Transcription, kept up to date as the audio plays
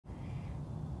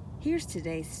Here's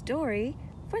today's story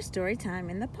for Storytime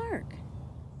in the Park.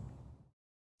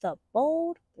 The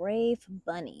Bold, Brave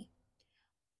Bunny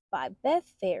by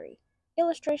Beth Ferry.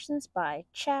 Illustrations by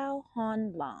Chow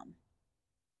Han Lam.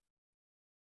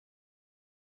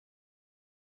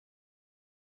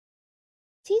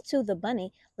 Titu the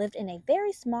bunny lived in a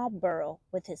very small burrow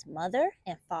with his mother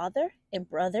and father and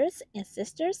brothers and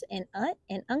sisters and aunt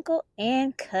and uncle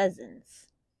and cousins.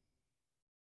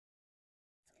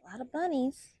 A lot of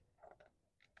bunnies.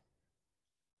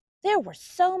 There were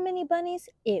so many bunnies,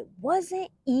 it wasn't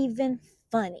even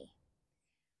funny.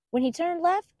 When he turned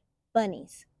left,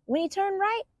 bunnies. When he turned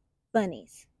right,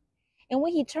 bunnies. And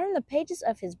when he turned the pages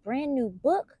of his brand new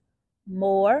book,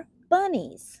 more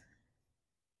bunnies.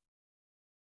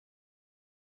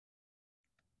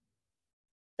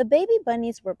 The baby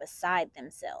bunnies were beside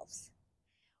themselves.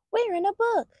 We're in a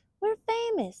book. We're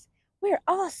famous. We're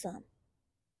awesome.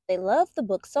 They loved the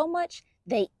book so much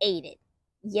they ate it.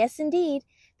 Yes, indeed,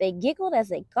 they giggled as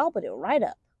they gobbled it right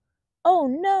up. Oh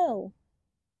no!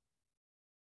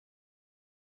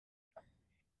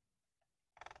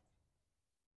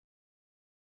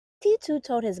 T2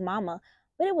 told his mama,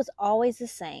 but it was always the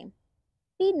same.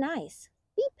 Be nice.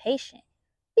 Be patient.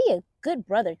 Be a good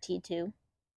brother, T2.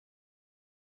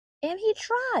 And he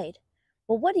tried.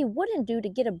 But what he wouldn't do to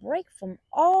get a break from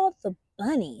all the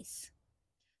bunnies.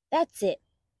 That's it.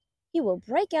 He would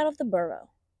break out of the burrow.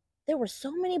 There were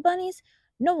so many bunnies,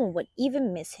 no one would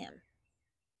even miss him.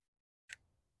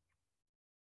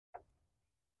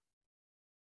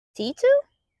 T2?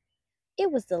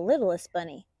 It was the littlest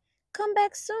bunny. Come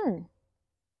back soon.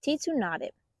 T2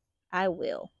 nodded. I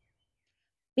will.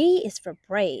 B is for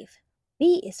brave.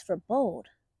 B is for bold.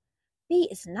 B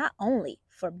is not only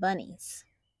for bunnies.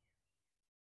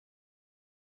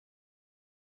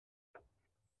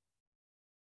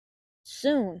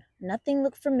 Soon, nothing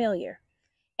looked familiar.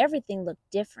 Everything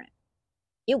looked different.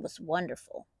 It was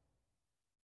wonderful.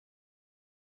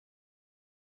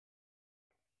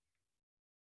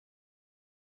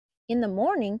 In the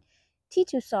morning,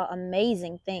 T2 saw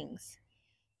amazing things.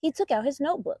 He took out his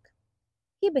notebook.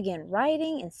 He began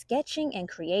writing and sketching and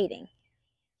creating.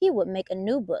 He would make a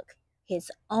new book,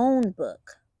 his own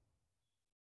book.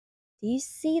 Do you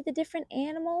see the different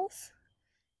animals?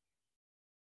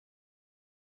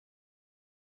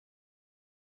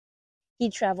 He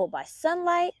traveled by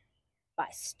sunlight, by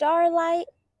starlight,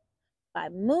 by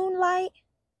moonlight,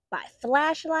 by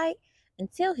flashlight,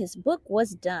 until his book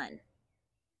was done.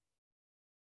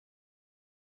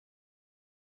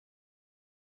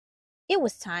 It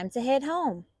was time to head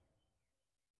home.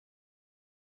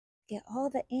 Get all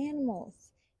the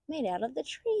animals made out of the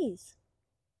trees.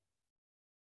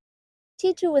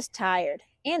 T2 was tired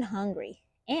and hungry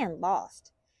and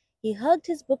lost. He hugged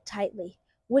his book tightly,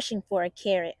 wishing for a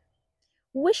carrot,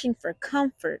 wishing for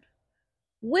comfort,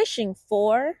 wishing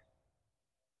for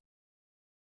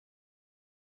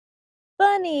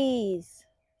bunnies.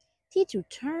 T2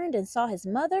 turned and saw his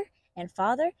mother and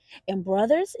father and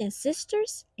brothers and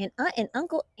sisters and aunt and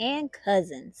uncle and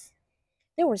cousins.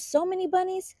 There were so many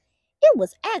bunnies, it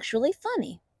was actually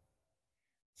funny.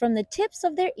 From the tips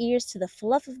of their ears to the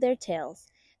fluff of their tails,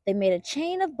 they made a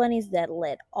chain of bunnies that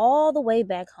led all the way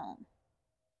back home.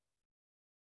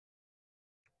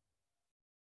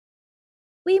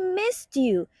 We missed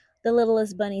you, the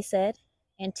littlest bunny said,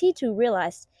 and T2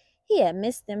 realized he had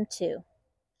missed them too.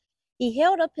 He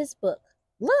held up his book.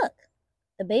 Look!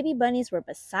 The baby bunnies were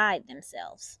beside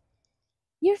themselves.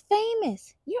 You're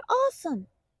famous! You're awesome!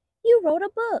 You wrote a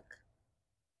book!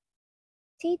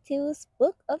 T2's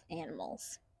Book of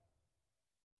Animals.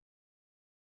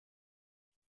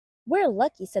 We're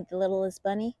lucky, said the littlest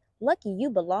bunny. Lucky you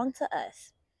belong to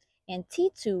us. And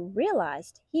T2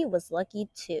 realized he was lucky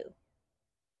too.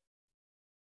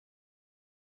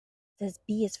 This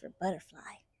B is for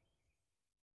butterfly.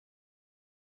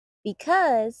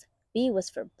 Because B was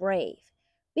for brave,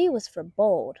 B was for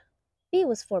bold, B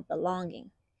was for belonging,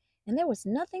 and there was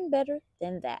nothing better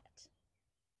than that.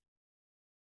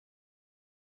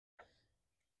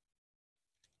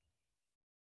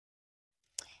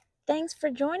 Thanks for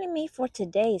joining me for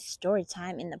today's story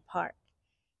time in the park.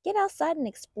 Get outside and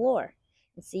explore,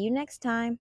 and see you next time.